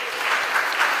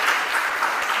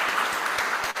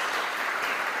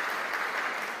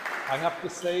 I have to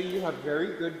say you have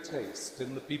very good taste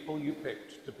in the people you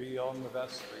picked to be on the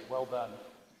vestry. Well done.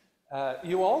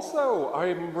 You also,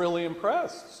 I'm really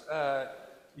impressed.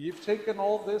 You've taken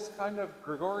all this kind of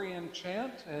Gregorian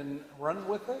chant and run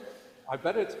with it. I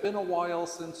bet it's been a while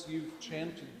since you've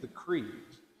chanted the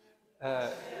creed.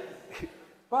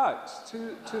 But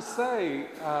to say,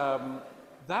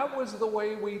 that was the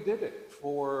way we did it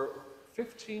for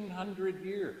 1,500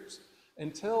 years.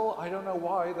 Until, I don't know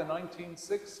why, the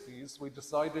 1960s, we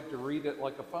decided to read it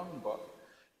like a phone book.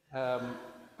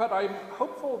 But I'm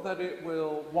hopeful that it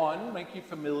will, one, make you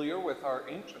familiar with our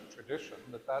ancient tradition,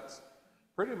 that's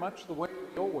pretty much the way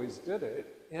we always did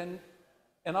it. And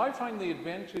I find the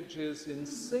advantage is in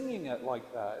singing it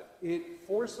like that, it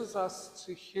forces us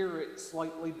to hear it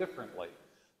slightly differently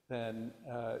than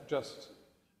just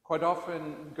Quite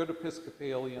often, good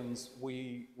Episcopalians,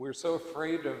 we're so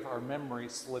afraid of our memory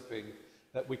slipping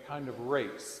that we kind of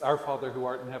race. Our Father who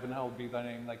art in heaven, hallowed be thy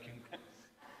name, thy kingdom,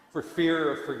 for fear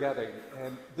of forgetting.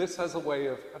 And this has a way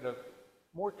of kind of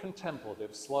more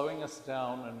contemplative, slowing us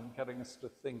down and getting us to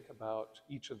think about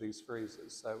each of these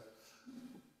phrases. So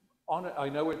I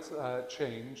know it's a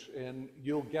change, and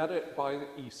you'll get it by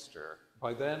Easter.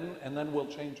 By then, and then we'll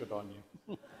change it on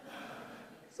you.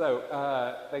 So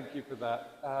thank you for that.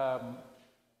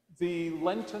 The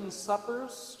Lenten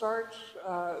suppers start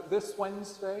this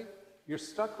Wednesday. You're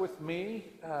stuck with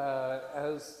me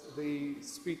as the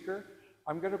speaker.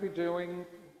 I'm going to be doing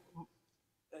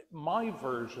my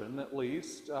version, at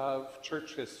least, of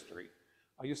church history.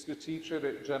 I used to teach it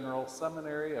at General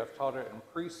Seminary. I've taught it in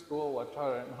preschool. I've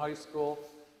taught it in high school.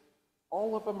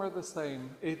 All of them are the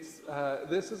same.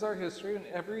 This is our history, and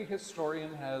every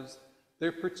historian has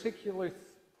their particular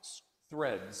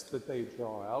threads that they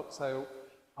draw out. So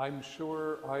I'm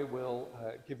sure I will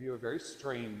give you a very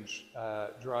strange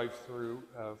drive-through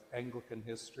of Anglican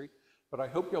history, but I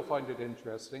hope you'll find it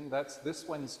interesting. That's this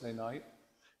Wednesday night.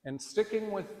 And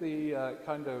sticking with the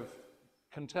kind of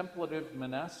contemplative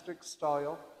monastic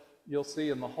style, you'll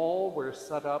see in the hall we're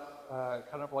set up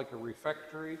kind of like a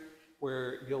refectory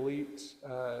where you'll eat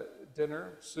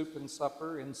dinner, soup and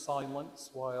supper in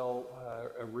silence while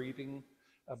a reading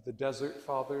of the Desert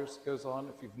Fathers goes on.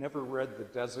 If you've never read the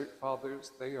Desert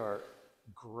Fathers, they are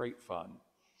great fun.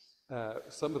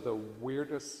 Some of the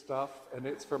weirdest stuff, and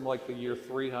it's from like the year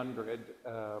 300,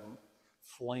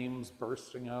 flames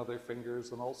bursting out of their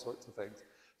fingers and all sorts of things.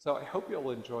 So I hope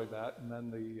you'll enjoy that. And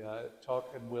then the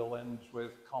talk and we'll end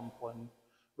with Compline,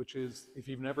 which is, if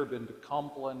you've never been to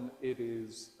Compline, it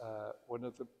is one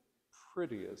of the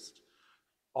prettiest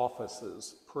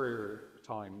offices, prayer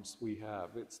times we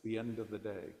have. It's the end of the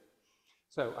day.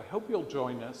 So I hope you'll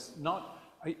join us.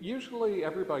 Usually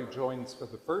everybody joins for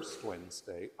the first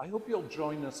Wednesday. I hope you'll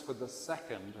join us for the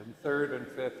second and third and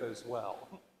fifth as well.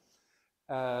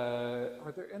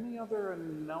 Are there any other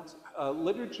announcements?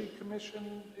 Liturgy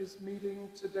Commission is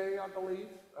meeting today, I believe,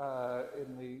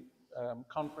 in the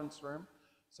conference room.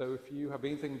 So if you have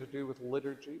anything to do with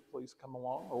liturgy, please come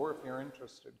along, or if you're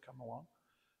interested, come along.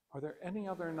 Are there any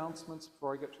other announcements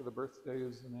before I get to the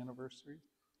birthdays and anniversaries?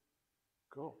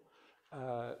 Cool.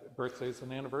 Birthdays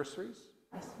and anniversaries?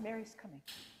 Yes, Mary's coming.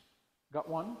 Got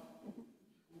one?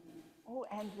 Oh,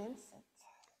 and Vincent.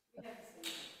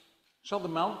 Shall the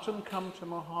mountain come to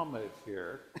Muhammad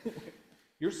here?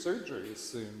 Your surgery is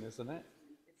soon, isn't it?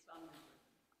 It's on your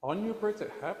birthday. On your birthday?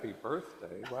 Happy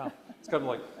birthday. Wow. It's kind of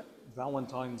like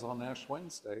Valentine's on Ash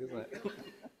Wednesday, isn't it?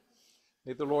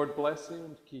 May the Lord bless you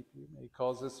and keep you. May he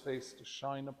cause his face to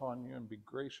shine upon you and be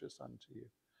gracious unto you.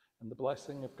 And the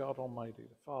blessing of God Almighty,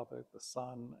 the Father, the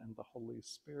Son, and the Holy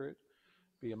Spirit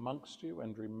be amongst you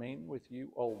and remain with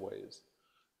you always.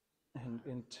 And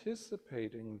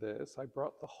anticipating this, I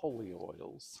brought the holy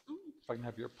oils. If I can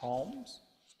have your palms.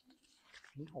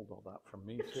 You can hold all that from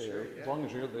me too, sure, yeah. As long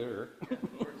as you're there. Yeah,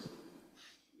 of course.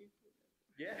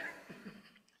 Yeah.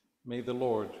 May the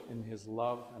Lord, in his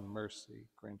love and mercy,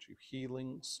 grant you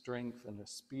healing, strength, and a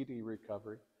speedy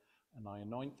recovery. And I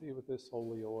anoint thee with this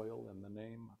holy oil in the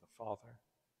name of the Father,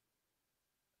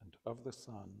 and of the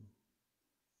Son,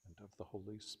 and of the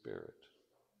Holy Spirit.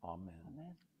 Amen.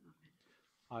 Amen.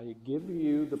 I give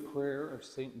you the prayer of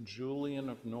St. Julian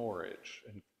of Norwich,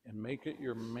 and make it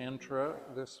your mantra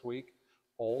this week.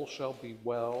 All shall be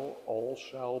well, all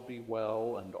shall be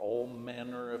well, and all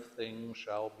manner of things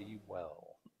shall be well.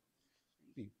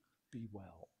 Be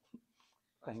well.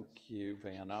 Thank you,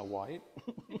 Vanna White.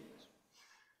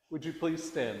 Would you please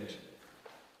stand?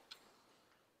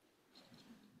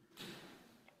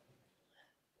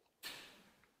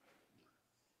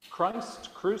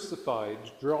 Christ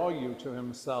crucified draw you to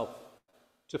himself,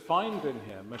 to find in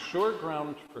him a sure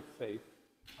ground for faith,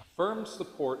 a firm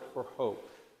support for hope,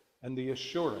 and the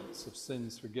assurance of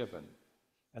sins forgiven,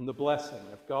 and the blessing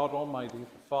of God Almighty,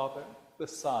 the Father, the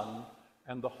Son,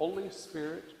 and the Holy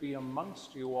Spirit be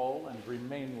amongst you all and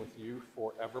remain with you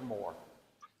forevermore.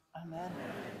 Amen.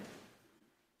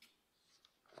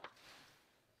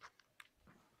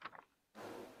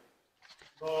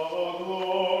 The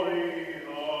glory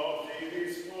of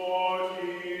these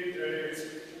 40 days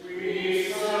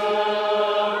we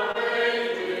celebrate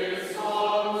with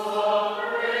songs of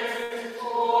praise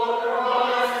for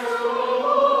Christ, to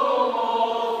whom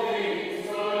all things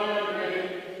are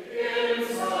made,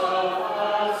 himself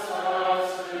has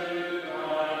tested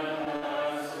and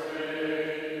has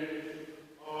saved.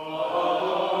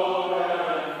 Alone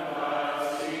and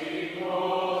fasting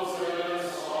Moses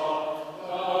saw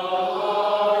the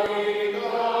loving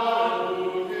God.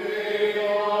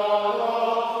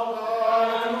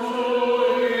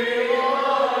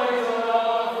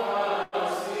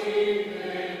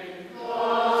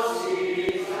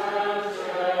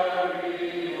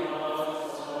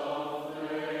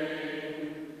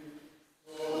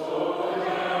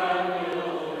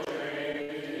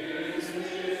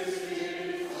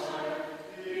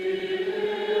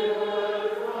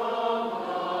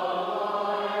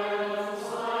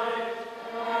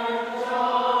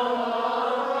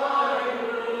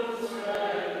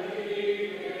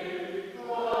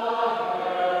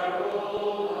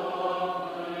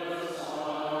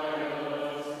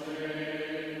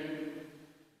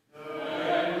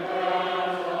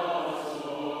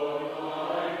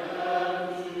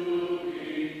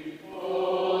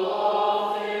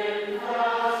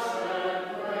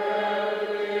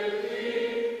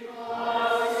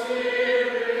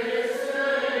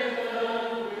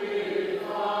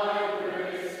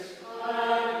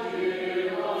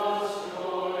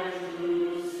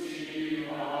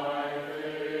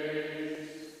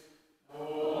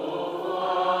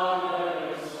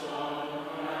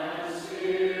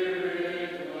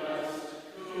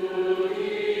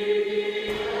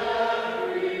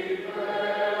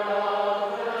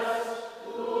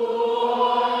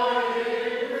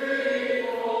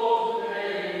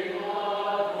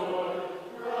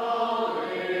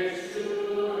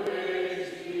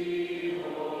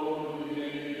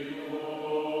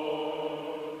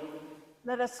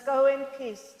 Let us go in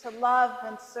peace to love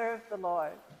and serve the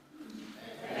Lord.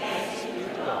 Thanks be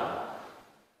to God.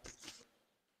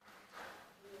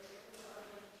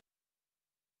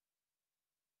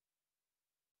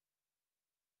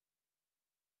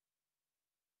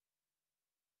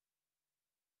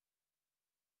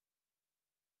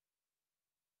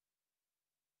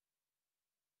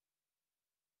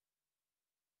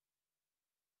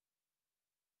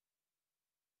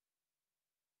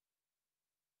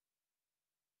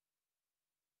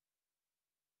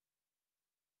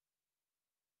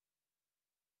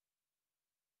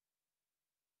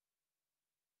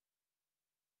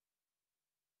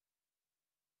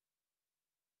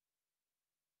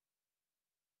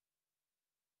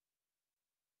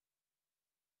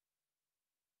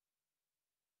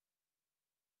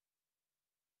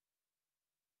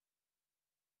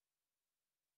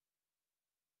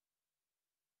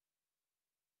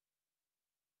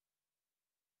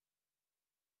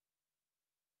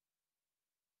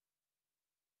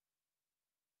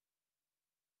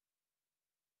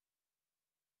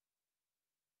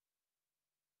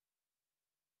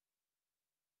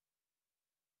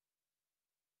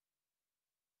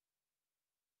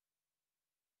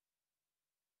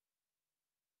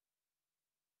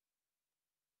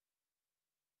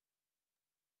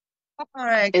 All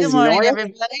right. Is Good morning, Nora?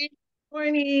 everybody.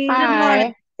 Morning. Good morning.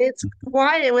 Hi. It's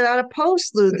quiet without a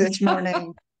postlude this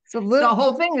morning. It's a The little,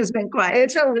 whole thing has been quiet.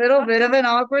 it's a little bit of an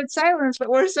awkward silence, but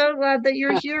we're so glad that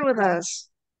you're here with us.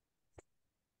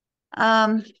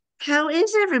 How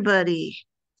is everybody?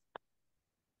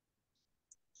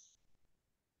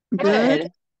 Good.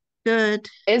 Good. Good.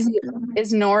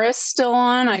 Is Norris still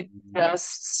on? I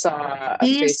just saw a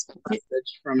He's Facebook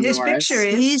message from His Norris. picture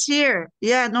is. he's here.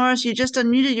 Yeah, Norris, you just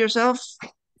unmuted yourself.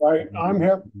 Right, I'm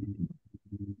here.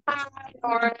 Hi,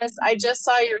 Norris. I just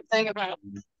saw your thing about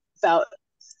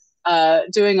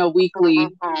doing a weekly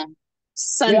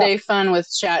Sunday fun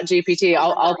with Chat GPT.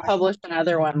 I'll publish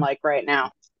another one like right now.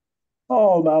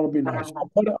 Oh, that'll be nice. I'll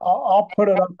put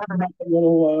it up in a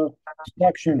little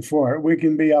section for it. We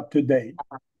can be up to date.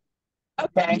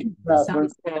 Okay. Catherine.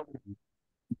 Sounds good.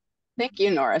 Thank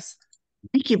you, Norris.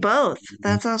 Thank you both.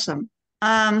 That's awesome.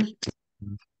 Let's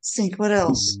think what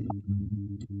else.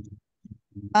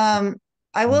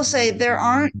 I will say there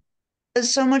aren't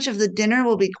so much of the dinner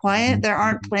will be quiet. There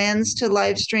aren't plans to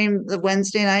live stream the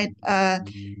Wednesday night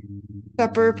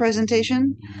supper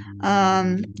presentation.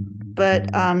 But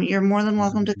you're more than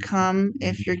welcome to come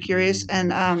if you're curious,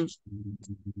 and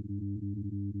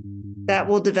that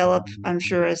will develop, I'm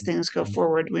sure, as things go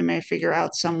forward. We may figure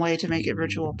out some way to make it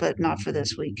virtual, but not for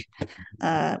this week.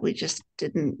 We just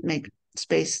didn't make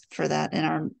space for that in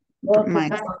our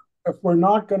mind. If we're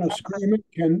not going to stream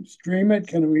it,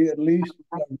 can we at least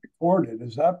record it?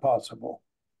 Is that possible?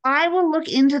 I will look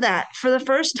into that. For the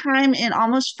first time in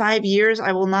almost 5 years,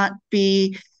 I will not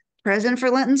be present for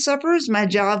Lenten suppers. My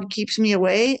job keeps me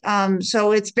away.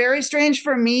 So it's very strange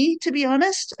for me, to be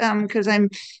honest, because I'm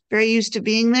very used to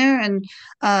being there. And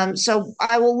so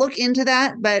I will look into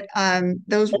that, but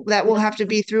that will have to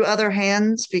be through other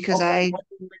hands because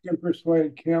we can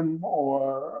persuade Kim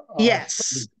or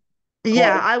yes.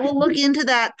 Yeah, I will look into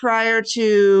that prior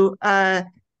to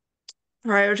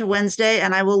Wednesday,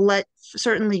 and I will let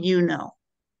certainly you know.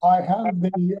 I have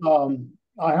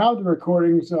the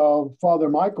recordings of Father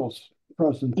Michael's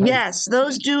presentation. Yes,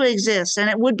 those do exist, and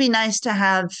it would be nice to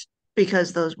have,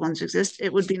 because those ones exist,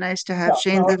 it would be nice to have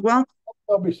Shane's as well.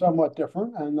 They'll be somewhat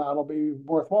different, and that'll be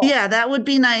worthwhile. Yeah, that would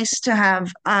be nice to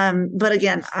have. But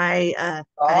again, I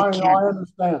can't. I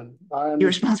understand. You're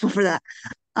responsible for that.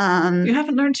 You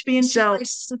haven't learned to be in no,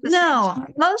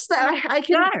 most of that I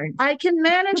can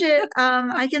manage it.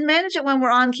 I can manage it when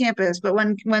we're on campus, but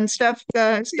when stuff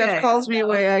calls me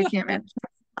away, I can't manage.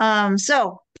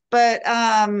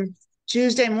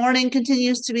 Tuesday morning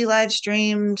continues to be live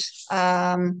streamed.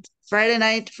 Friday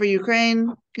night for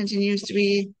Ukraine continues to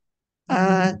be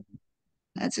at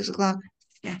 6 o'clock.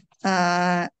 Yeah.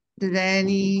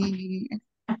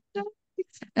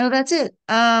 No, that's it.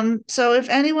 So if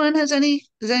anyone does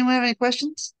anyone have any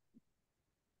questions?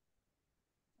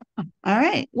 All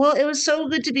right. Well, it was so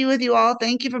good to be with you all.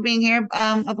 Thank you for being here.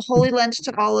 A holy Lent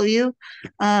to all of you.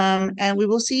 And we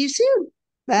will see you soon.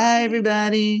 Bye,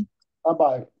 everybody.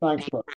 Bye-bye. Thanks, Brooke.